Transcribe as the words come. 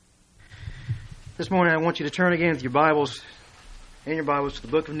This morning I want you to turn again with your Bibles, to the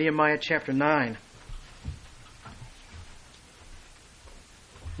book of Nehemiah chapter 9.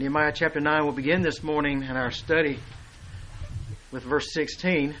 Nehemiah chapter 9 will begin this morning in our study with verse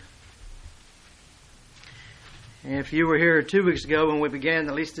 16. And if you were here 2 weeks ago when we began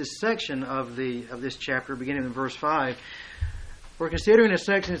at least this section of this chapter, beginning in verse 5, we're considering this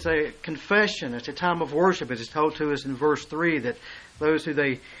section. It's a confession. It's a time of worship. It is told to us in verse 3 that those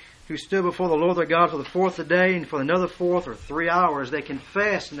who stood before the Lord their God for the fourth day and for another fourth or 3 hours, they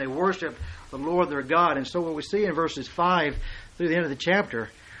confess and they worship the Lord their God. And so what we see in verses 5 through the end of the chapter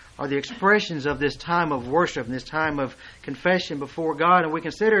are the expressions of this time of worship and this time of confession before God. And we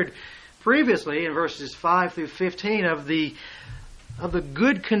considered previously in verses 5 through 15 of the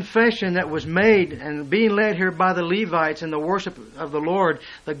good confession that was made and being led here by the Levites in the worship of the Lord,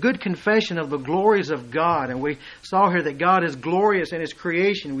 the good confession of the glories of God. And we saw here that God is glorious in His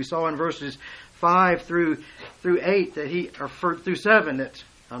creation. We saw in verses 5 through 8 through 7 that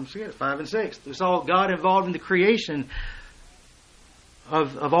 5 and 6. We saw God involved in the creation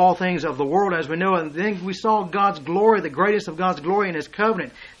of all things of the world as we know it. And then we saw God's glory, the greatest of God's glory in His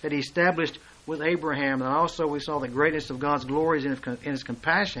covenant that He established with Abraham. And also we saw the greatness of God's glories in His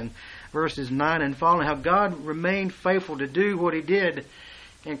compassion, verses 9 and following, how God remained faithful to do what He did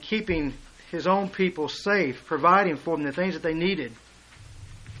in keeping His own people safe, providing for them the things that they needed.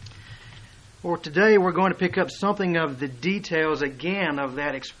 Well, today we're going to pick up something of the details again of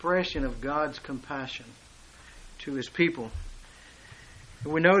that expression of God's compassion to His people.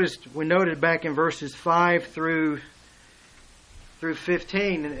 We noted back in verses 5 through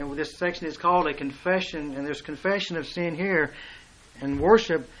 15, and this section is called a confession, and there's confession of sin here and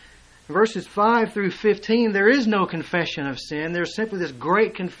worship. In verses 5 through 15, there is no confession of sin. There's simply this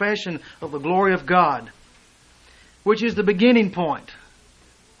great confession of the glory of God, which is the beginning point,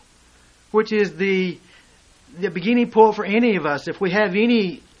 which is the beginning point for any of us. If we have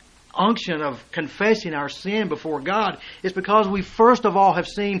any unction of confessing our sin before God, it's because we first of all have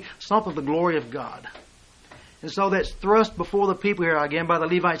seen something of the glory of God. And so that's thrust before the people here again by the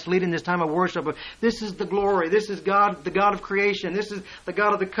Levites leading this time of worship. This is the glory. This is God, the God of creation. This is the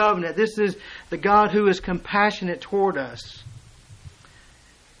God of the covenant. This is the God who is compassionate toward us.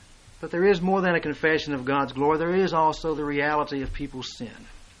 But there is more than a confession of God's glory. There is also the reality of people's sin.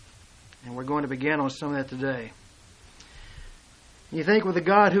 And we're going to begin on some of that today. You think with a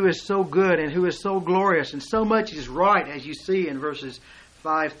God who is so good and who is so glorious and so much is right, as you see in verses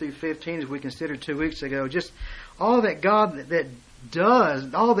 5 through 15 as we considered 2 weeks ago, just all that God that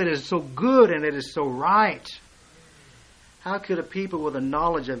does, all that is so good and that is so right. How could a people with a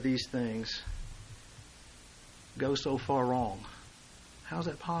knowledge of these things go so far wrong? How is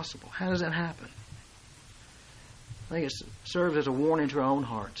that possible? How does that happen? I think it serves as a warning to our own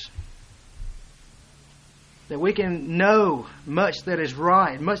hearts. That we can know much that is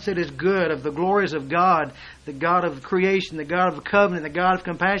right, much that is good of the glories of God, the God of creation, the God of the covenant, the God of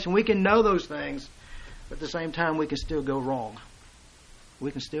compassion. We can know those things, but at the same time we can still go wrong.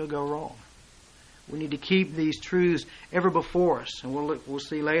 We can still go wrong. We need to keep these truths ever before us, and we'll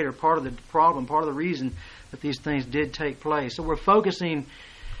see later part of the problem, part of the reason that these things did take place. So we're transitioning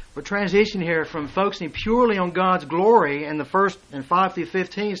here from focusing purely on God's glory in the first and 5 through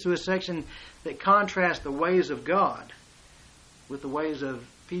 15 to a section that contrasts the ways of God with the ways of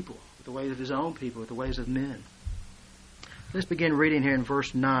people, with the ways of His own people, with the ways of men. Let's begin reading here in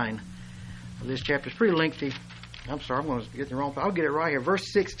verse 9 of this chapter. It's pretty lengthy. I'm going to get the wrong. I'll get it right here.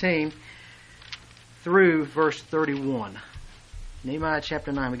 Verse 16 through verse 31. Nehemiah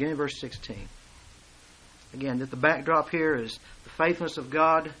chapter 9, beginning verse 16. Again, the backdrop here is the faithfulness of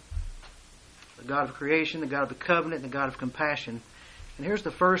God, the God of creation, the God of the covenant, and the God of compassion. And here's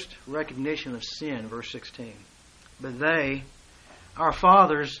the first recognition of sin, verse 16. But they, our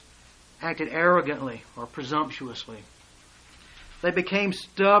fathers, acted arrogantly or presumptuously. They became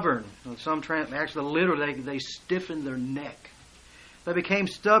stubborn. Actually, literally, they stiffened their neck. They became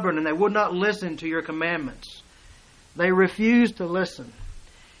stubborn and they would not listen to your commandments. They refused to listen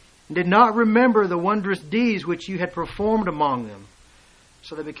and did not remember the wondrous deeds which you had performed among them.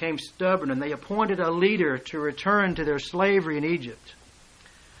 So they became stubborn and they appointed a leader to return to their slavery in Egypt.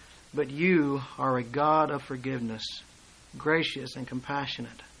 But you are a God of forgiveness, gracious and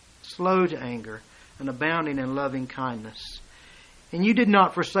compassionate, slow to anger, and abounding in loving kindness. And you did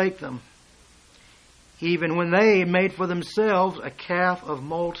not forsake them, even when they made for themselves a calf of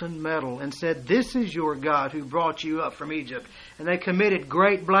molten metal, and said, "This is your God who brought you up from Egypt." And they committed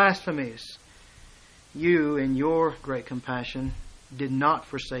great blasphemies. You, in your great compassion, did not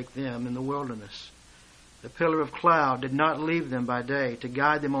forsake them in the wilderness. The pillar of cloud did not leave them by day to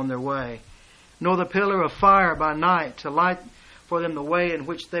guide them on their way, nor the pillar of fire by night to light for them the way in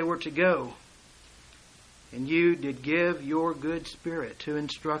which they were to go. And you did give your good Spirit to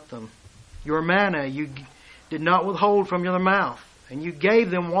instruct them. Your manna you did not withhold from your mouth, and you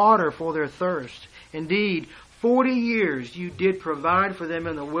gave them water for their thirst. Indeed, 40 years you did provide for them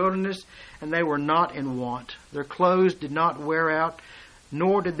in the wilderness, and they were not in want. Their clothes did not wear out,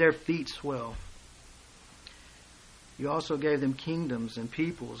 nor did their feet swell. You also gave them kingdoms and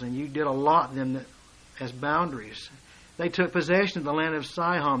peoples, and you did allot them as boundaries. They took possession of the land of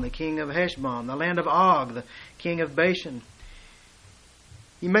Sihon, the king of Heshbon, the land of Og, the king of Bashan.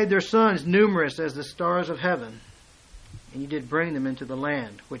 You made their sons numerous as the stars of heaven, and you did bring them into the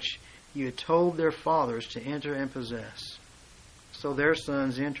land which you had told their fathers to enter and possess. So their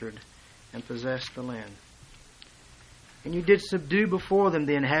sons entered and possessed the land. And you did subdue before them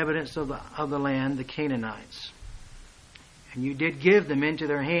the inhabitants of the land, the Canaanites. And you did give them into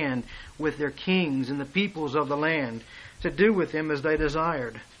their hand with their kings and the peoples of the land, to do with them as they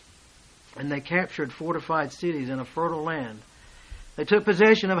desired. And they captured fortified cities in a fertile land. They took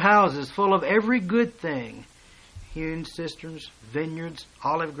possession of houses full of every good thing, hewn cisterns, vineyards,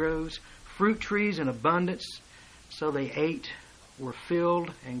 olive groves, fruit trees in abundance. So they ate, were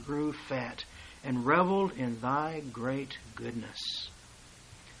filled, and grew fat, and reveled in thy great goodness.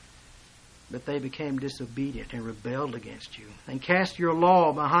 But they became disobedient and rebelled against you, and cast your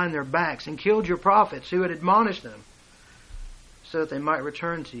law behind their backs, and killed your prophets who had admonished them, so that they might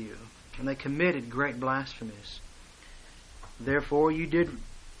return to you. And they committed great blasphemies. Therefore you did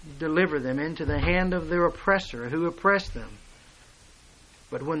deliver them into the hand of their oppressor who oppressed them.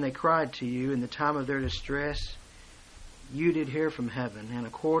 But when they cried to you in the time of their distress, you did hear from heaven, and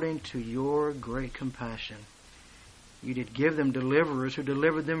according to your great compassion, you did give them deliverers who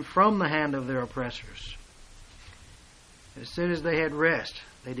delivered them from the hand of their oppressors. As soon as they had rest,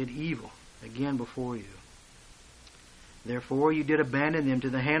 they did evil again before you. Therefore you did abandon them to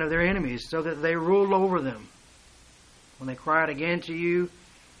the hand of their enemies, so that they ruled over them. When they cried again to you,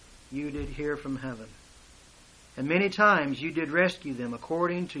 you did hear from heaven. And many times you did rescue them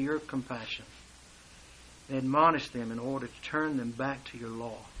according to your compassion, and admonished them in order to turn them back to your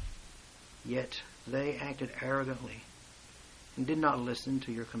law. Yet they acted arrogantly, and did not listen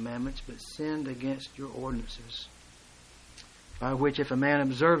to your commandments, but sinned against your ordinances, by which if a man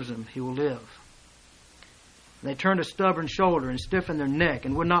observes them, he will live. And they turned a stubborn shoulder and stiffened their neck,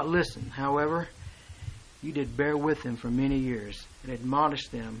 and would not listen. However, you did bear with them for many years, and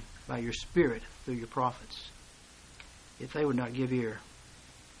admonished them by your Spirit through your prophets. Yet they would not give ear.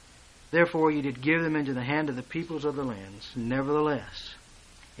 Therefore you did give them into the hand of the peoples of the lands. Nevertheless,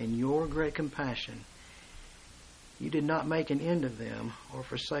 in your great compassion, you did not make an end of them or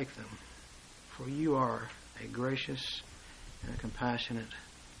forsake them. For you are a gracious and a compassionate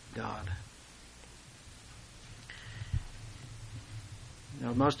God.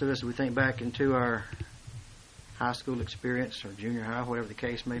 Now, most of us, we think back into our high school experience or junior high, whatever the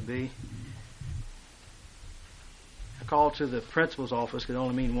case may be. A call to the principal's office could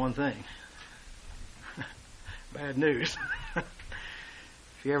only mean one thing. Bad news.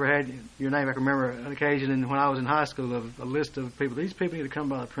 If you ever had your name, I can remember an occasion when I was in high school of a list of people. These people need to come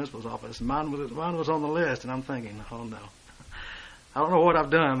by the principal's office. And mine was on the list, and I'm thinking, oh no. I don't know what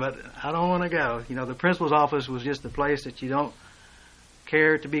I've done, but I don't want to go. You know, the principal's office was just the place that you don't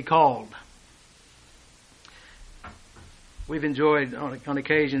care to be called. We've enjoyed on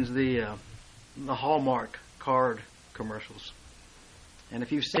occasions the Hallmark card commercials. And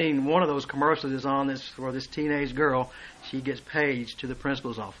if you've seen one of those commercials is on this for this teenage girl, she gets paged to the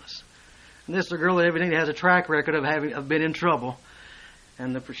principal's office. And this is a girl that evidently has a track record of being in trouble.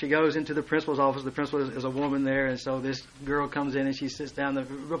 And she goes into the principal's office. The principal is a woman there, and so this girl comes in and she sits down.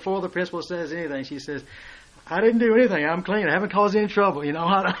 Before the principal says anything, she says, "I didn't do anything. I'm clean. I haven't caused any trouble. You know."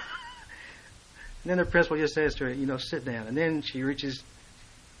 And then the principal just says to her, "Sit down." And then she reaches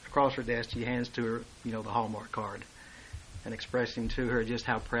across her desk. She hands to her, the Hallmark card, and expressing to her just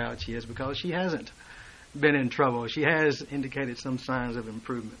how proud she is because she hasn't been in trouble. She has indicated some signs of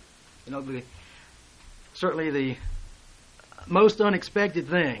improvement. Certainly the most unexpected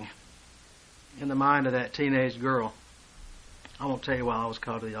thing in the mind of that teenage girl. I won't tell you why I was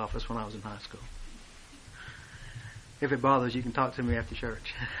called to the office when I was in high school. If it bothers you, you can talk to me after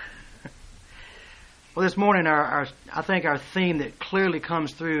church. Well, this morning, I think our theme that clearly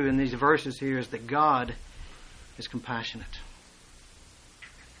comes through in these verses here is that God is compassionate.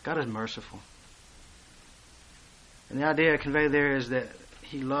 God is merciful. And the idea conveyed there is that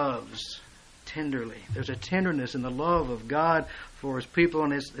He loves tenderly. There's a tenderness in the love of God for His people,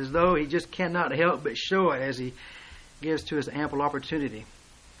 and it's as though He just cannot help but show it as He gives to us ample opportunity.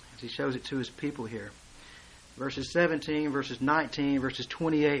 He shows it to his people here. Verses 17, verses 19, verses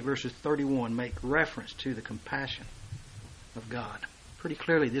 28, verses 31 make reference to the compassion of God. Pretty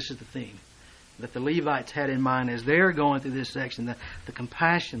clearly, this is the theme that the Levites had in mind as they're going through this section, the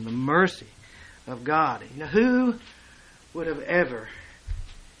compassion, the mercy of God. You know, who would have ever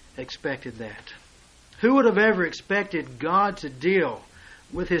expected that? Who would have ever expected God to deal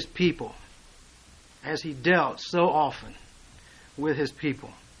with His people as He dealt so often with His people?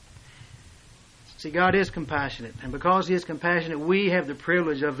 See, God is compassionate, and because He is compassionate, we have the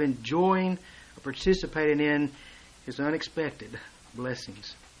privilege of enjoying or participating in His unexpected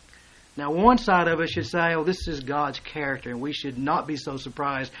blessings. Now, one side of us should say, oh, this is God's character, and we should not be so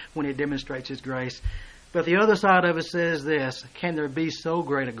surprised when He demonstrates His grace. But the other side of us says this: can there be so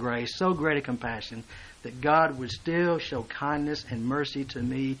great a grace, so great a compassion, that God would still show kindness and mercy to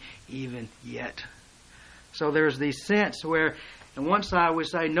me even yet? So there's the sense where, on one side we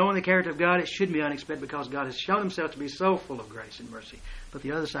say, knowing the character of God, it shouldn't be unexpected because God has shown Himself to be so full of grace and mercy. But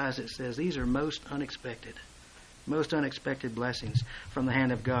the other side, it says, these are most unexpected blessings from the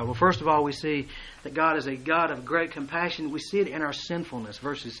hand of God. Well, first of all, we see that God is a God of great compassion. We see it in our sinfulness,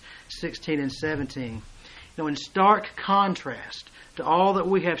 verses 16 and 17. You know, in stark contrast to all that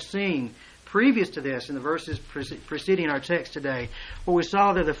we have seen previous to this in the verses preceding our text today, where we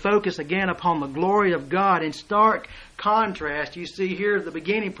saw there the focus again upon the glory of God. In stark contrast, you see here at the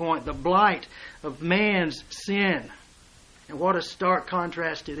beginning point the blight of man's sin. And what a stark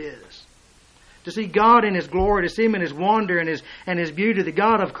contrast it is. To see God in His glory, to see Him in His wonder and His beauty, the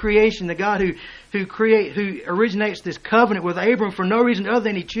God of creation, the God who originates this covenant with Abram for no reason other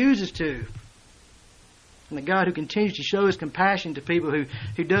than He chooses to. And the God who continues to show His compassion to people,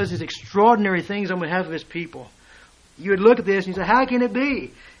 who does His extraordinary things on behalf of His people. You would look at this and you say, how can it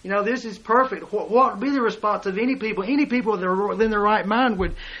be? You know, this is perfect. What would be the response of any people? Any people within their right mind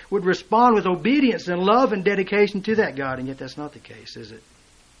would respond with obedience and love and dedication to that God. And yet that's not the case, is it?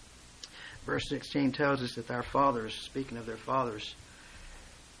 Verse 16 tells us that our fathers, speaking of their fathers,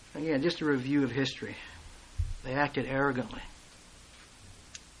 again, just a review of history. They acted arrogantly,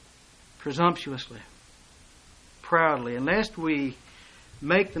 presumptuously, proudly. And lest we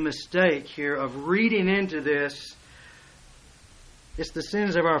make the mistake here of reading into this, it's the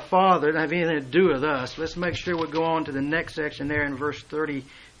sins of our father. It doesn't have anything to do with us. Let's make sure we go on to the next section there in verse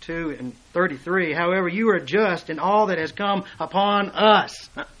 32 and 33. However, you are just in all that has come upon us.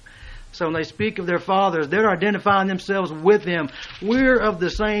 So when they speak of their fathers, they're identifying themselves with them. We're of the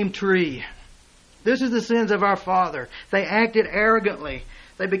same tree. This is the sins of our father. They acted arrogantly.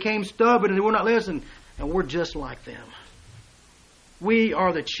 They became stubborn and they would not listen. And we're just like them. We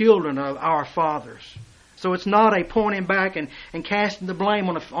are the children of our fathers. So it's not a pointing back and casting the blame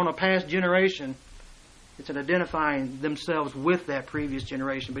on a past generation. It's an identifying themselves with that previous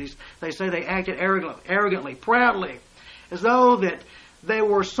generation. But they say they acted arrogantly, proudly, as though that they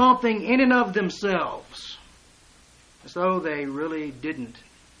were something in and of themselves, as though they really didn't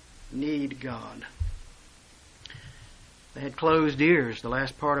need God. They had closed ears, the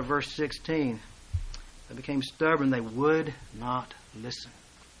last part of verse 16. They became stubborn. They would not listen.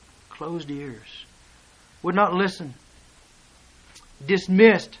 Closed ears. Would not listen.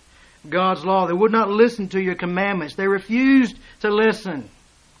 Dismissed God's law. They would not listen to your commandments. They refused to listen.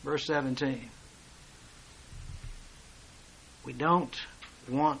 Verse 17. We don't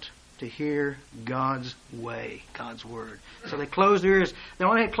want to hear God's way, God's word. So they closed their ears. They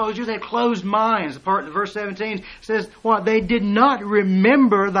only had closed ears, they had closed minds. The part in verse 17 says, "What they did not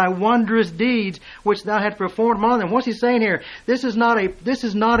remember thy wondrous deeds which thou hast performed among them." What's he saying here? This is not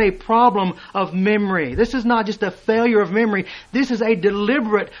a problem of memory. This is not just a failure of memory. This is a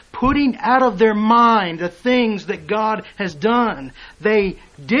deliberate putting out of their mind the things that God has done. They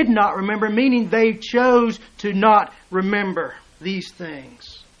did not remember, meaning they chose to not remember these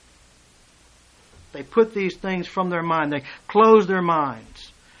things. They put these things from their mind. They closed their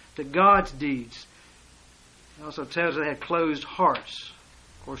minds to God's deeds. It also tells us they had closed hearts.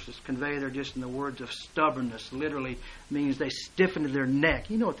 Of course, it's conveyed there just in the words of stubbornness. Literally means they stiffened their neck.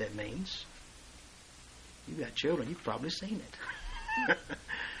 You know what that means. You've got children. You've probably seen it.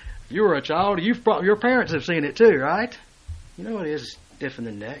 If you were a child, your parents have seen it too, right? You know what it is, stiffen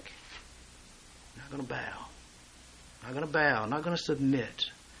the neck. Not going to bow. Not going to bow. Not going to submit.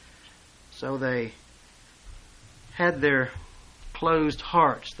 So they had their closed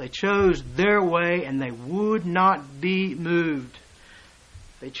hearts. They chose their way and they would not be moved.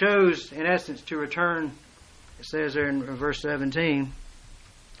 They chose, in essence, to return. It says there in verse 17,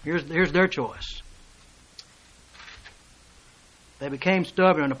 here's their choice. They became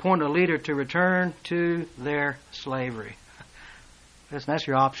stubborn and appointed a leader to return to their slavery. Listen, that's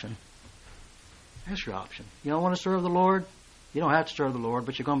your option. That's your option. You don't want to serve the Lord? You don't have to serve the Lord,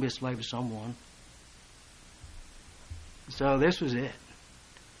 but you're going to be a slave to someone. So this was it.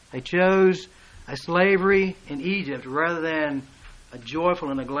 They chose a slavery in Egypt rather than a joyful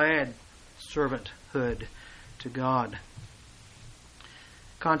and a glad servanthood to God.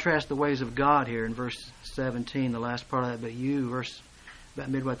 Contrast the ways of God here in verse 17, the last part of that. But you, about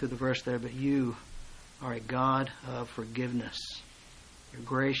midway through the verse there, but you are a God of forgiveness. You're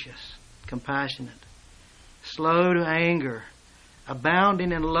gracious, compassionate, slow to anger,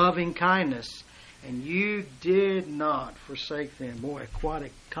 abounding in loving kindness, and you did not forsake them. Boy, quite a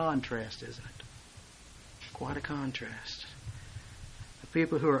contrast, isn't it? Quite a contrast. The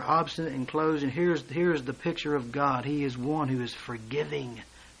people who are obstinate and closed, and here's the picture of God. He is one who is forgiving,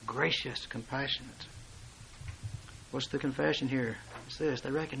 gracious, compassionate. What's the confession here? It's this.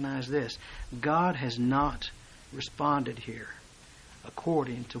 They recognize this. God has not responded here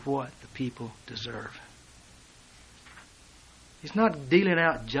according to what the people deserve. He's not dealing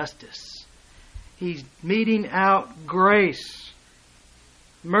out justice. He's meting out grace,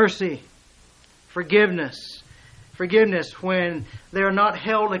 mercy, forgiveness. Forgiveness when they are not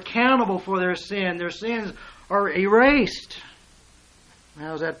held accountable for their sin. Their sins are erased.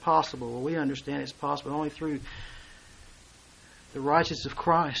 How is that possible? Well, we understand it's possible only through the righteousness of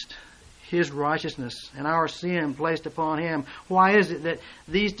Christ, His righteousness, and our sin placed upon Him. Why is it that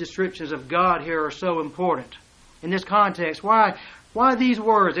these descriptions of God here are so important? In this context, why these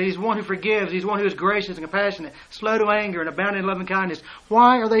words? He's one who forgives. He's one who is gracious and compassionate, slow to anger and abounding in loving kindness.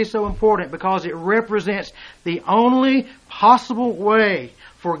 Why are they so important? Because it represents the only possible way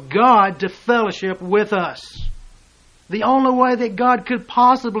for God to fellowship with us. The only way that God could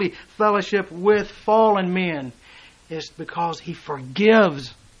possibly fellowship with fallen men is because He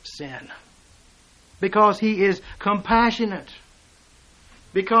forgives sin. Because He is compassionate.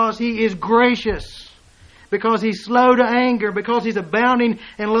 Because He is gracious. Because He's slow to anger, because He's abounding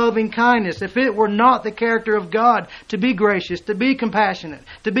in loving kindness. If it were not the character of God to be gracious, to be compassionate,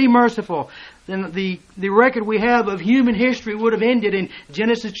 to be merciful, then the record we have of human history would have ended in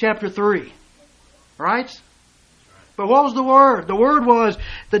Genesis chapter 3. Right? But what was the word? The word was,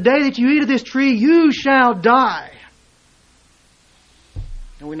 the day that you eat of this tree, you shall die.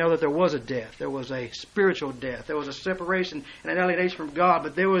 And we know that there was a death. There was a spiritual death. There was a separation and an alienation from God.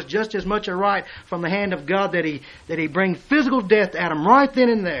 But there was just as much a right from the hand of God that He bring physical death to Adam right then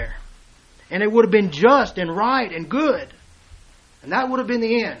and there. And it would have been just and right and good. And that would have been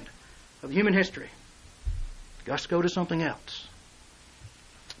the end of human history. Let's go to something else.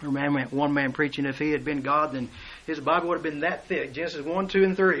 I remember one man preaching, if he had been God, then his Bible would have been that thick. Genesis 1, 2,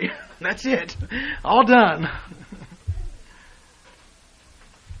 and 3. That's it. All done.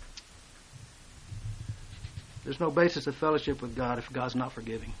 There's no basis of fellowship with God if God's not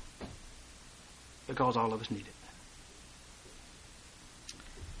forgiving. Because all of us need it.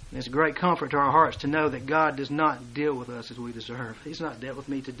 And it's a great comfort to our hearts to know that God does not deal with us as we deserve. He's not dealt with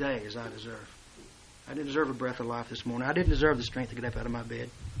me today as I deserve. I didn't deserve a breath of life this morning. I didn't deserve the strength to get up out of my bed.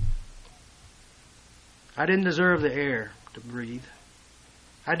 I didn't deserve the air to breathe.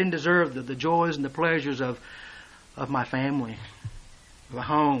 I didn't deserve the joys and the pleasures of my family, of a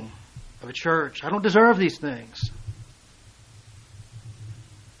home, of a church. I don't deserve these things.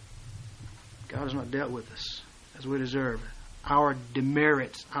 God has not dealt with us as we deserve. Our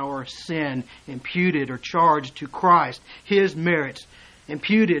demerits, our sin imputed or charged to Christ. His merits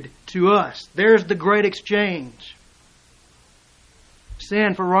imputed to us. There's the great exchange.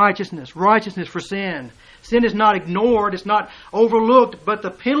 Sin for righteousness, righteousness for sin. Sin is not ignored, it's not overlooked, but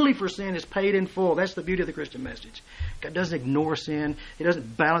the penalty for sin is paid in full. That's the beauty of the Christian message. God doesn't ignore sin. He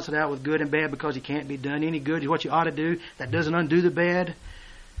doesn't balance it out with good and bad because He can't be done any good. Is what you ought to do. That doesn't undo the bad.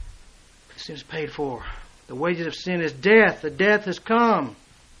 But sin is paid for. The wages of sin is death. The death has come.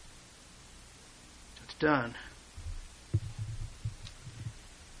 It's done.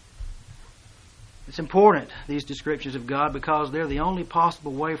 It's important, these descriptions of God, because they're the only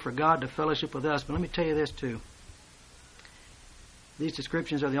possible way for God to fellowship with us. But let me tell you this too. These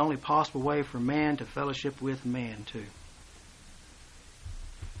descriptions are the only possible way for man to fellowship with man too.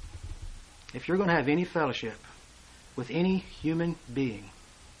 If you're going to have any fellowship with any human being,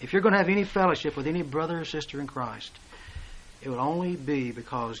 if you're going to have any fellowship with any brother or sister in Christ, it will only be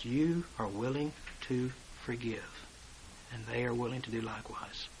because you are willing to forgive, and they are willing to do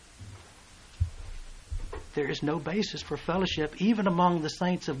likewise. There is no basis for fellowship even among the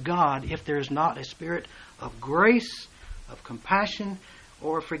saints of God if there is not a spirit of grace, of compassion,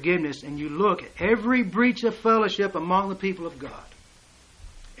 or forgiveness. And you look at every breach of fellowship among the people of God.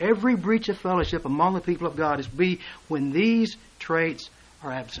 Every breach of fellowship among the people of God is when these traits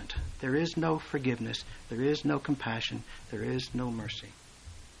are absent. There is no forgiveness. There is no compassion. There is no mercy.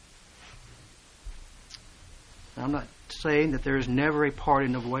 Now, I'm not saying that there is never a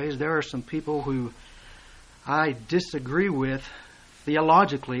parting of ways. There are some people who I disagree with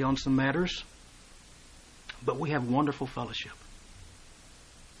theologically on some matters, but we have wonderful fellowship.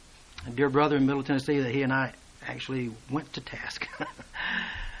 A dear brother in Middle Tennessee that he and I actually went to task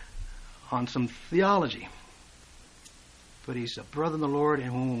on some theology. But he's a brother in the Lord,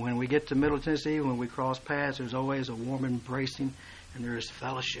 and when we get to Middle Tennessee, when we cross paths, there's always a warm embracing, and there is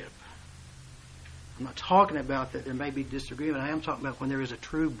fellowship. I'm not talking about that there may be disagreement. I am talking about when there is a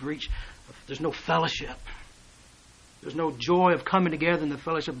true breach. There's no fellowship. There's no joy of coming together in the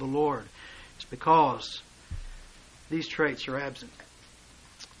fellowship of the Lord. It's because these traits are absent.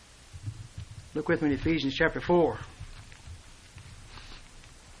 Look with me in Ephesians chapter 4.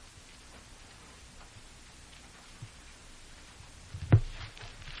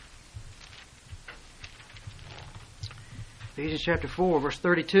 Ephesians chapter 4, verse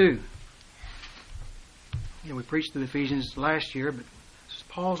 32. Yeah, we preached through Ephesians last year, but this is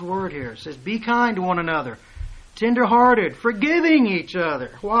Paul's word here. It says, be kind to one another, tender-hearted, forgiving each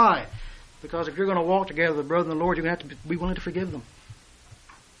other. Why? Because if you're going to walk together with a brother in the Lord, you're going to have to be willing to forgive them.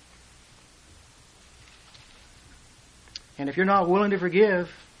 And if you're not willing to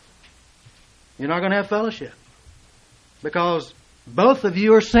forgive, you're not going to have fellowship. Because both of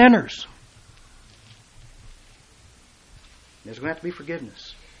you are sinners. There's going to have to be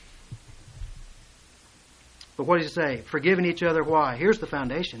forgiveness. But what does he say? Forgiving each other, why? Here's the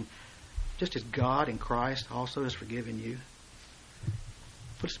foundation. Just as God in Christ also has forgiven you.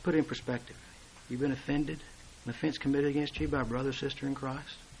 Let's put it in perspective. You've been offended, an offense committed against you by a brother or sister in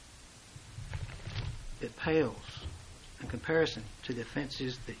Christ. It pales in comparison to the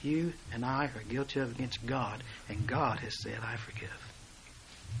offenses that you and I are guilty of against God, and God has said, I forgive.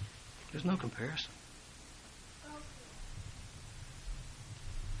 There's no comparison.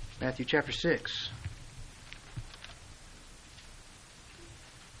 Matthew chapter 6.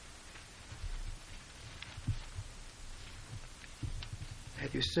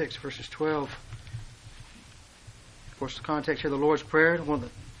 Matthew 6, verses 12. Of course, the context here, the Lord's Prayer, one of the,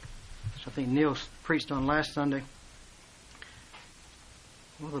 which I think Neil preached on last Sunday.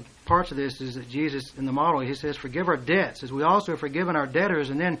 One of the parts of this is that Jesus, in the model, he says, forgive our debts, as we also have forgiven our debtors.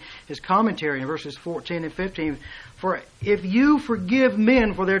 And then his commentary in verses 14 and 15, for if you forgive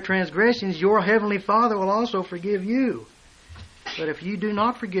men for their transgressions, your heavenly Father will also forgive you. But if you do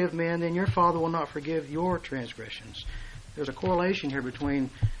not forgive men, then your Father will not forgive your transgressions. There's a correlation here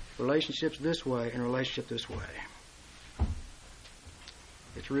between relationships this way and relationship this way.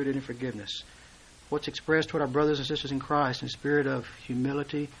 It's rooted in forgiveness. What's expressed toward our brothers and sisters in Christ in a spirit of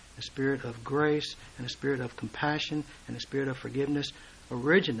humility, a spirit of grace, and a spirit of compassion, and a spirit of forgiveness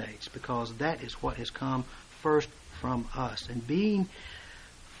originates because that is what has come first from us. And being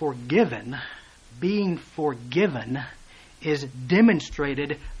forgiven is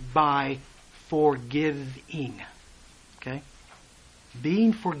demonstrated by forgiving. Okay?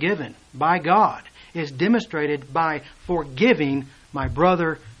 Being forgiven by God is demonstrated by forgiving my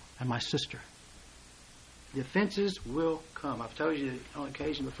brother and my sister. The offenses will come. I've told you on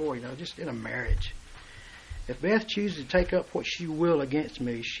occasion before, just in a marriage. If Beth chooses to take up what she will against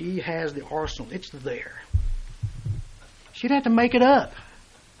me, she has the arsenal. It's there. She'd have to make it up.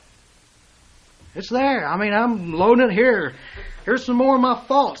 It's there. I mean, I'm loading it here. Here's some more of my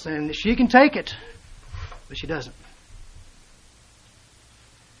faults, and she can take it. But she doesn't.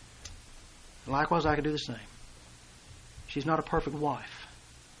 Likewise, I can do the same. She's not a perfect wife.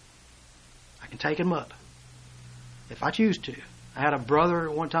 I can take him up if I choose to. I had a brother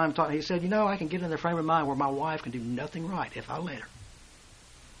one time talking. He said, I can get in the frame of mind where my wife can do nothing right if I let her.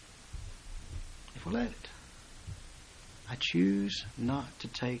 If we let it. I choose not to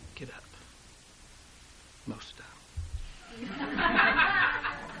take it up. Most of the time.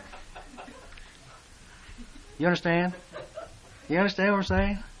 You understand? You understand what I'm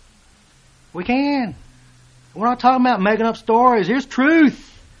saying? We can. We're not talking about making up stories. Here's truth.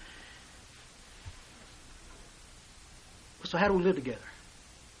 So how do we live together?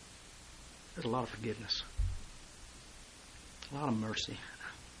 There's a lot of forgiveness. A lot of mercy.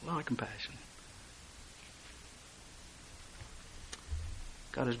 A lot of compassion.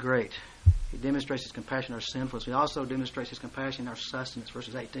 God is great. He demonstrates His compassion in our sinfulness. He also demonstrates His compassion in our sustenance.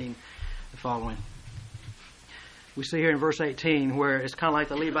 Verses 18 and following. We see here in verse 18 where it's kind of like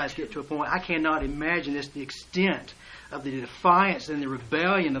the Levites get to a point. I cannot imagine this, the extent of the defiance and the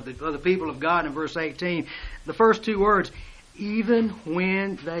rebellion of the people of God in verse 18. The first two words, Even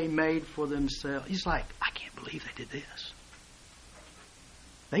when they made for themselves. He's like, I can't believe they did this.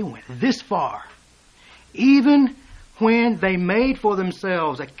 They went this far. Even when they made for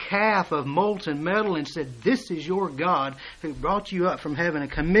themselves a calf of molten metal and said, this is your God who brought you up from heaven,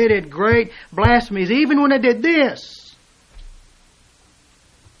 and committed great blasphemies, even when they did this.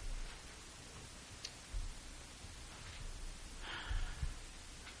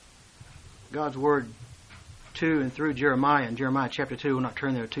 God's Word to and through Jeremiah, in Jeremiah chapter 2, we'll not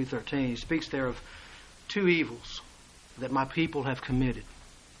turn there, 2:13, he speaks there of two evils that my people have committed.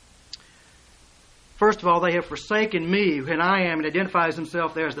 First of all, they have forsaken me, and I am, and identifies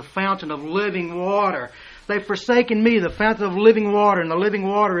himself there as the fountain of living water. They've forsaken me, the fountain of living water, and the living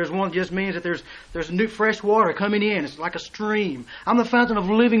water is one that just means that there's new fresh water coming in. It's like a stream. I'm the fountain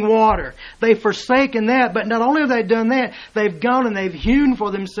of living water. They've forsaken that, but not only have they done that, they've gone and they've hewn for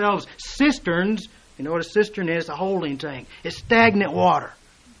themselves cisterns. You know what a cistern is? It's a holding tank. It's stagnant water.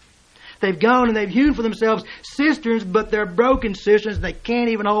 They've gone and they've hewn for themselves cisterns, but they're broken cisterns. They can't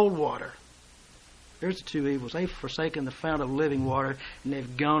even hold water. There's the two evils. They've forsaken the fount of living water, and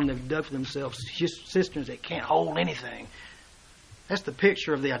they've gone and they've dug for themselves cisterns that can't hold anything. That's the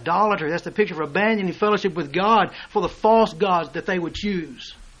picture of the idolater. That's the picture of abandoning fellowship with God for the false gods that they would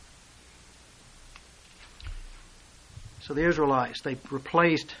choose. So the Israelites, they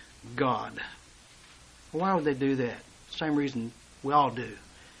replaced God. Why would they do that? Same reason we all do.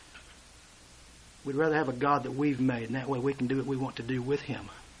 We'd rather have a God that we've made, and that way we can do what we want to do with Him.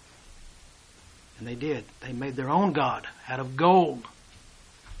 And they did. They made their own God out of gold.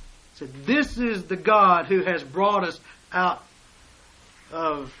 Said, this is the God who has brought us out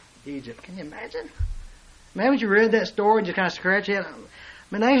of Egypt. Can you imagine? Imagine you read that story and just kind of scratch your head. I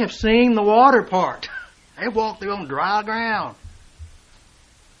mean, they have seen the water part. They walked through on dry ground.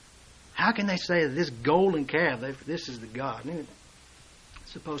 How can they say that this golden calf, this is the God? I mean,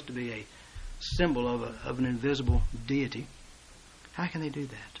 it's supposed to be a symbol of an invisible deity. How can they do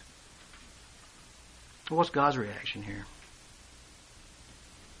that? Well, what's God's reaction here?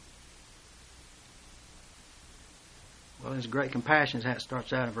 Well, His great compassion is how it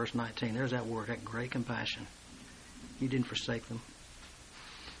starts out in verse 19. There's that word, that great compassion. You didn't forsake them.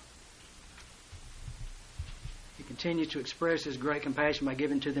 He continues to express His great compassion by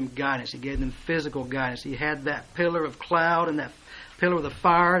giving to them guidance. He gave them physical guidance. He had that pillar of cloud and that pillar of the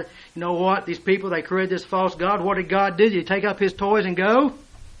fire. You know what? These people, they created this false God. What did God do? Did He take up His toys and go?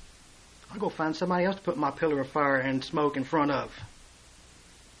 I'll go find somebody else to put my pillar of fire and smoke in front of.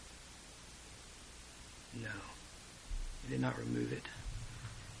 No. He did not remove it.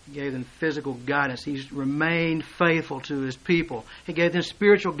 He gave them physical guidance. He's remained faithful to His people. He gave them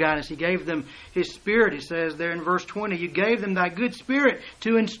spiritual guidance. He gave them His Spirit. He says there in verse 20, you gave them thy good Spirit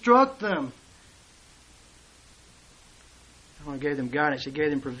to instruct them. He gave them guidance. He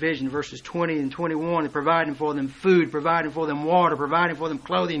gave them provision. Verses 20 and 21, He provided for them food, providing for them water, providing for them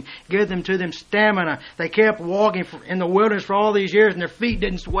clothing, gave them to them stamina. They kept walking in the wilderness for all these years, and their feet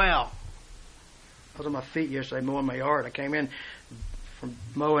didn't swell. I was on my feet yesterday mowing my yard. I came in from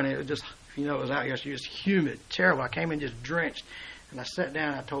mowing, and it was just, it was out yesterday, just humid, terrible. I came in just drenched, and I sat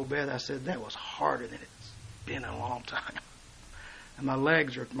down and I told Beth, I said, that was harder than it's been in a long time. And my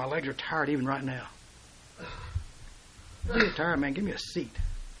legs are tired even right now. I'm getting tired, man. Give me a seat.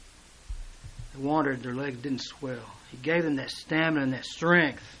 They wandered, their legs didn't swell. He gave them that stamina and that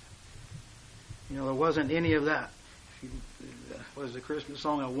strength. There wasn't any of that. What is the Christmas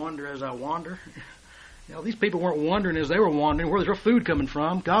song, I Wonder As I Wander? These people weren't wondering as they were wandering. Where's their food coming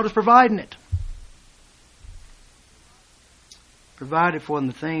from? God was providing it. Provided for them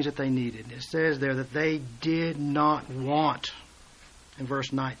the things that they needed. It says there that they did not want. In verse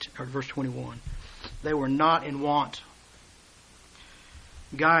 21. They were not in want.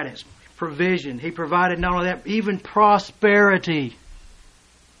 Guidance, provision. He provided not only that, even prosperity.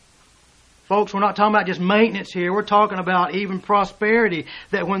 Folks, we're not talking about just maintenance here. We're talking about even prosperity.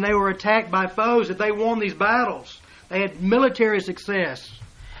 That when they were attacked by foes, that they won these battles. They had military success.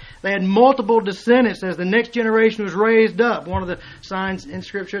 They had multiple descendants as the next generation was raised up. One of the signs in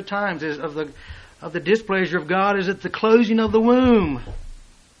Scripture at times is of the displeasure of God is at the closing of the womb.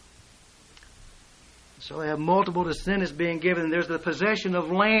 So they have multiple descendants being given. There's the possession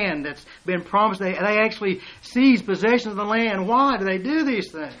of land that's been promised. They actually seize possession of the land. Why do they do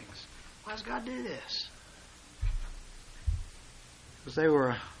these things? Why does God do this?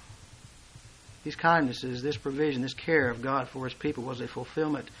 Because these kindnesses, this provision, this care of God for His people was a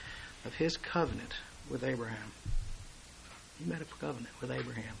fulfillment of His covenant with Abraham. He made a covenant with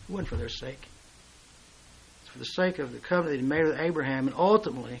Abraham. It wasn't for their sake. It's for the sake of the covenant that He made with Abraham, and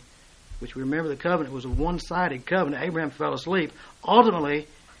ultimately which we remember the covenant was a one-sided covenant. Abraham fell asleep. Ultimately,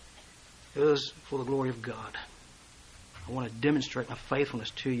 it was for the glory of God. I want to demonstrate my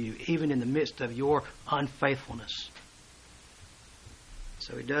faithfulness to you, even in the midst of your unfaithfulness.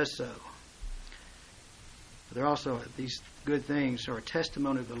 So he does so. But there are also these good things are a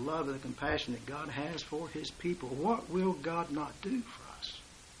testimony of the love and the compassion that God has for His people. What will God not do for us?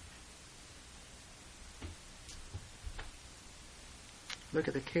 Look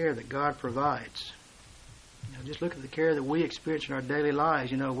at the care that God provides. Just look at the care that we experience in our daily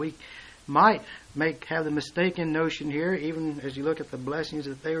lives. We might have the mistaken notion here, even as you look at the blessings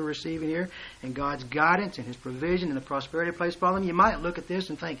that they were receiving here, and God's guidance and His provision and the prosperity placed upon them. You might look at this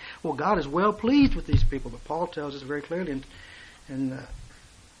and think, well, God is well pleased with these people. But Paul tells us very clearly in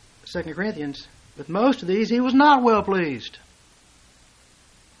 2 Corinthians, with most of these, He was not well pleased.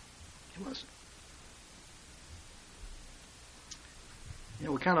 He wasn't.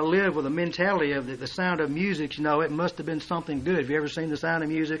 We kind of live with a mentality of the sound of music. It must have been something good. Have you ever seen The Sound of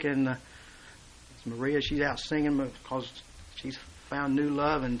Music? And it's Maria, she's out singing because she's found new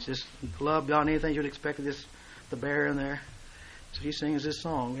love and just love beyond anything you'd expect of the bear in there. So she sings this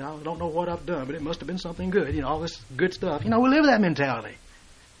song. I don't know what I've done, but it must have been something good. All this good stuff. We live with that mentality.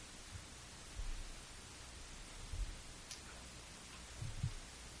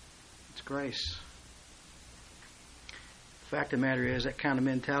 It's grace. The fact of the matter is, that kind of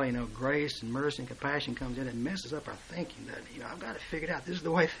mentality, grace and mercy and compassion comes in and messes up our thinking, doesn't it? I've got to figure it out. This is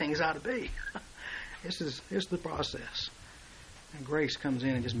the way things ought to be. This is the process. And grace comes in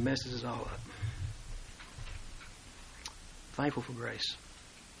and just messes it all up. Thankful for grace.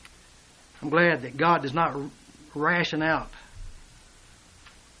 I'm glad that God does not ration out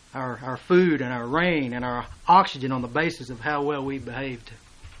our food and our rain and our oxygen on the basis of how well we behaved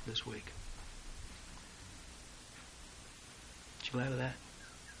this week. Glad of that?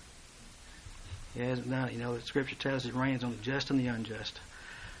 He hasn't done it. The Scripture tells us it rains on the just and the unjust.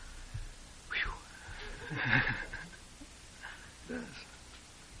 Whew. It does.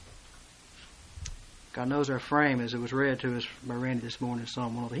 God knows our frame, as it was read to us by Randy this morning in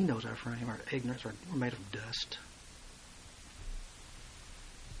Psalm 1. He knows our frame, our ignorance. We're made of dust.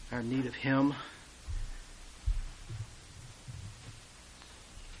 Our need of Him.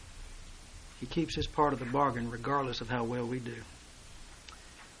 He keeps His part of the bargain regardless of how well we do.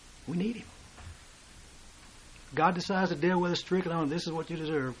 We need Him. God decides to deal with us strictly on this is what you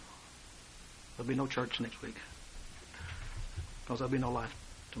deserve. There'll be no church next week. Because there'll be no life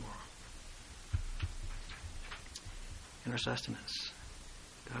tomorrow. In our sustenance,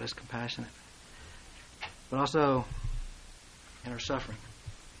 God is compassionate. But also in our suffering.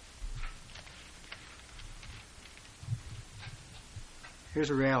 Here's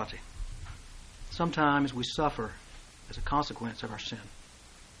the reality. Sometimes we suffer as a consequence of our sin.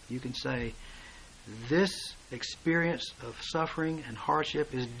 You can say, this experience of suffering and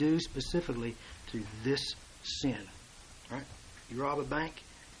hardship is due specifically to this sin. Right? You rob a bank,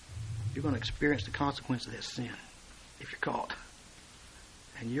 you're going to experience the consequence of that sin if you're caught.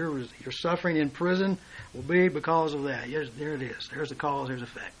 And your suffering in prison will be because of that. Yes, there it is. There's the cause, there's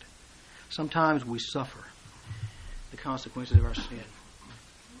effect. Sometimes we suffer the consequences of our sin.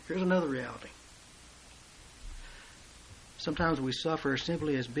 Here's another reality. Sometimes we suffer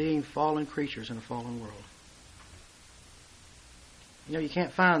simply as being fallen creatures in a fallen world. You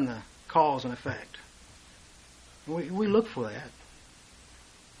can't find the cause and effect. We look for that.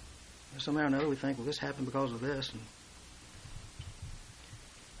 Somehow or another we think, well, this happened because of this. And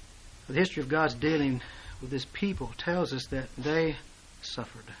the history of God's dealing with His people tells us that they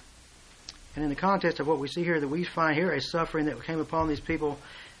suffered. And in the context of what we see here, that we find here a suffering that came upon these people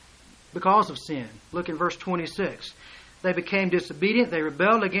because of sin. Look in verse 26. They became disobedient. They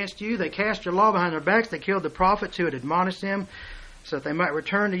rebelled against you. They cast your law behind their backs. They killed the prophets who had admonished them so that they might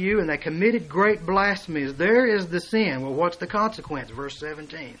return to you. And they committed great blasphemies. There is the sin. Well, what's the consequence? Verse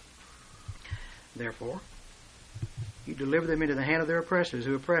 17. Therefore, you delivered them into the hand of their oppressors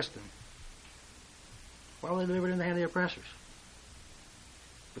who oppressed them. Why were they delivered into the hand of the oppressors?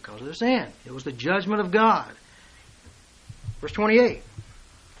 Because of their sin. It was the judgment of God. Verse 28.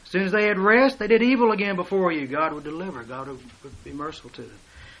 As soon as they had rest, they did evil again before you. God would deliver. God would be merciful to them.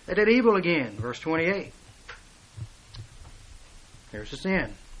 They did evil again. Verse 28. There's the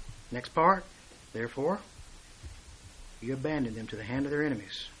sin. Next part. Therefore, you abandoned them to the hand of their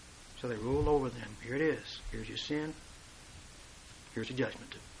enemies. So they ruled over them. Here it is. Here's your sin. Here's your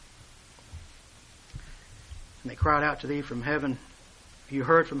judgment. And they cried out to thee from heaven. You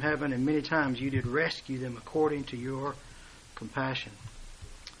heard from heaven, and many times you did rescue them according to your compassion.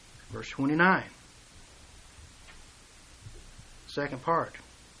 Verse 29. Second part.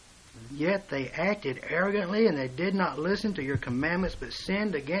 Yet they acted arrogantly, and they did not listen to your commandments, but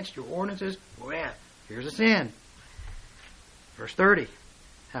sinned against your ordinances. Well, here's a sin. Verse 30.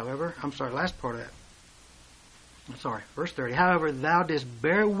 Last part of that. Verse 30. However, thou didst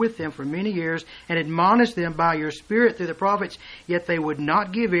bear with them for many years, and admonished them by your Spirit through the prophets, yet they would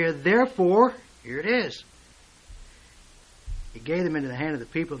not give ear. Therefore, here it is. He gave them into the hand of the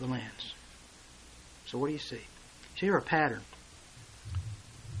people of the lands. So what do you see? You see here a pattern.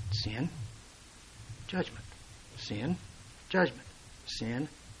 Sin, judgment. Sin, judgment. Sin,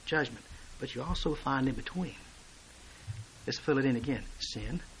 judgment. But you also find in between. Let's fill it in again.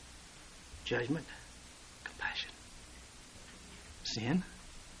 Sin, judgment, compassion. Sin,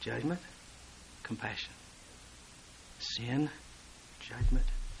 judgment, compassion. Sin, judgment,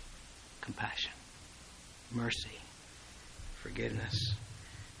 compassion. Mercy, forgiveness.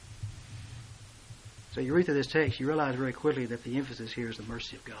 So you read through this text, you realize very quickly that the emphasis here is the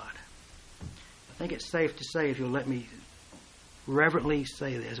mercy of God. I think it's safe to say, if you'll let me reverently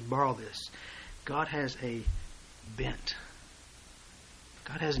say this, borrow this, God has a bent.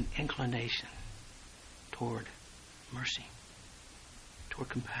 God has an inclination toward mercy, toward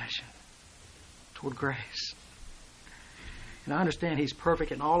compassion, toward grace. And I understand He's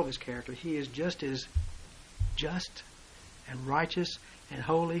perfect in all of His character. He is just as just and righteous and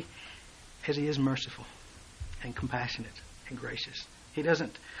holy as He is merciful and compassionate and gracious. He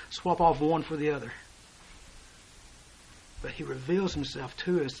doesn't swap off one for the other. But He reveals Himself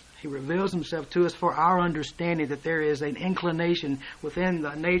to us. He reveals Himself to us for our understanding that there is an inclination within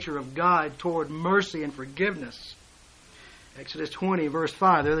the nature of God toward mercy and forgiveness. Exodus 20, verse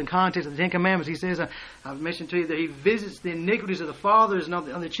 5, there in the context of the Ten Commandments, He says, I've mentioned to you that He visits the iniquities of the fathers and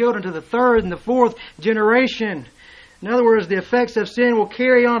of the children to the third and the fourth generation. In other words, the effects of sin will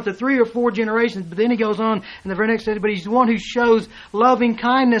carry on to 3 or 4 generations. But then He goes on in the very next sentence, but He's the one who shows loving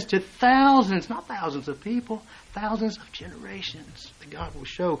kindness to thousands, not thousands of people, thousands of generations. That God will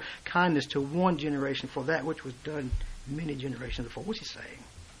show kindness to one generation for that which was done many generations before. What's He saying?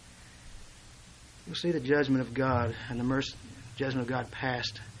 You'll see the judgment of God and the mercy, judgment of God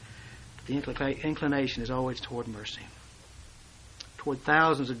past. The inclination is always toward mercy, toward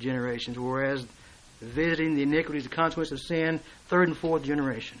thousands of generations, whereas visiting the iniquities, the consequence of sin, 3rd and 4th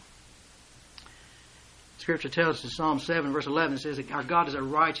generation. Scripture tells us in Psalm 7, verse 11, it says that our God is a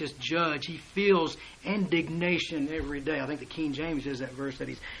righteous judge. He feels indignation every day. I think the King James says that verse, that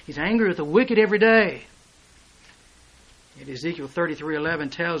He's angry with the wicked every day. And Ezekiel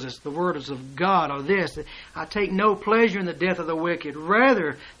 33:11 tells us the words of God are this, that I take no pleasure in the death of the wicked,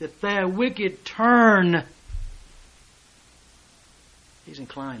 rather that the wicked turn. He's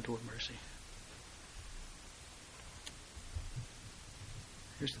inclined toward mercy.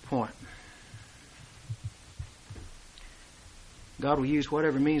 Here's the point. God will use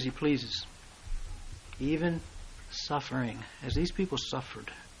whatever means He pleases, even suffering. As these people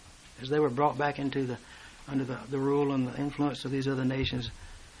suffered, as they were brought back into under the rule and the influence of these other nations,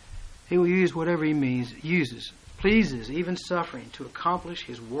 He will use whatever He pleases, even suffering, to accomplish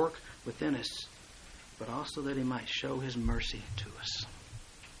His work within us, but also that He might show His mercy to us.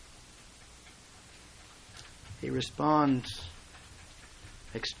 He responds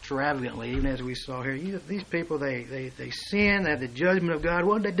extravagantly, even as we saw here. These people, they sin, they have the judgment of God.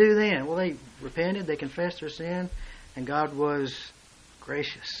 What did they do then? Well, they repented, they confessed their sin, and God was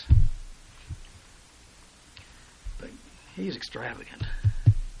gracious. But He's extravagant.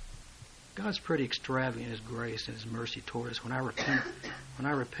 God's pretty extravagant in His grace and His mercy toward us when our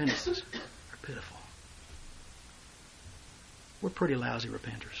repentances are pitiful. We're pretty lousy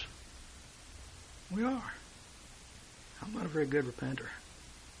repenters. We are. I'm not a very good repenter.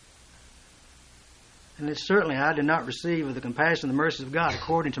 And it's certainly, I did not receive of the compassion and the mercies of God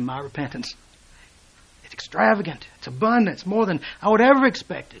according to my repentance. It's extravagant. It's abundant. It's more than I would ever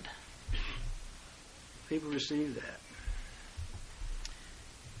expected. People receive that.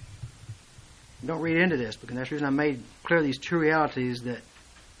 Don't read into this, because that's the reason I made clear these true realities that,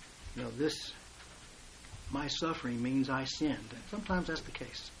 this, my suffering means I sinned. And sometimes that's the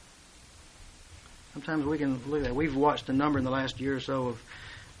case. Sometimes we can look at that. We've watched a number in the last year or so of,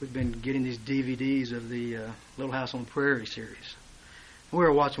 we've been getting these DVDs of the Little House on the Prairie series. We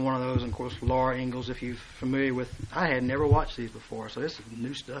were watching one of those, and of course, Laura Ingalls, if you're familiar with, I had never watched these before, so this is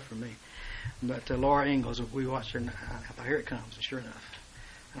new stuff for me. But Laura Ingalls, we watched her, and I thought, here it comes, and sure enough.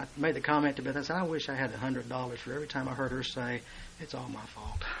 And I made the comment to Beth, I said, I wish I had $100 for every time I heard her say, it's all my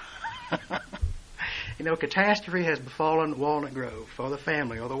fault. Catastrophe has befallen Walnut Grove, or the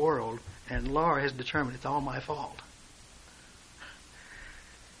family, or the world, and Laura has determined it's all my fault.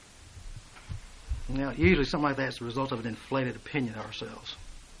 Now, usually something like that is the result of an inflated opinion of ourselves.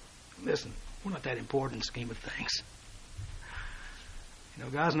 listen, we're not that important in the scheme of things. You know,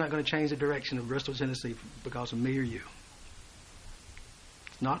 God's not going to change the direction of Bristol, Tennessee because of me or you.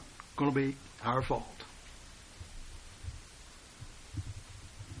 It's not going to be our fault.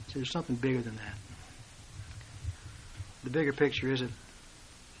 See, there's something bigger than that. The bigger picture is it's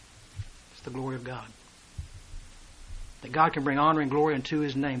the glory of God. That God can bring honor and glory unto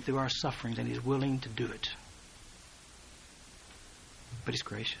His name through our sufferings, and He's willing to do it. But He's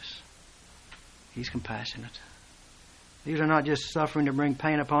gracious. He's compassionate. These are not just suffering to bring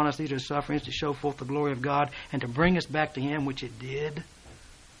pain upon us. These are sufferings to show forth the glory of God and to bring us back to Him, which it did.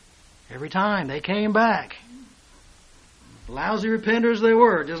 Every time they came back. Lousy repenters they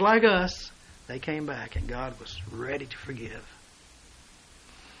were, just like us. They came back, and God was ready to forgive.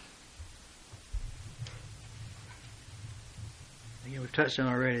 Again, we've touched on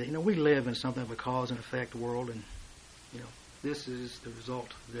already. You know, we live in something of a cause and effect world, and you know, this is the result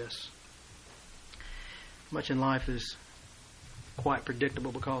of this. Much in life is quite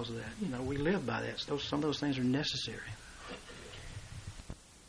predictable because of that. You know, we live by that. Some of those things are necessary.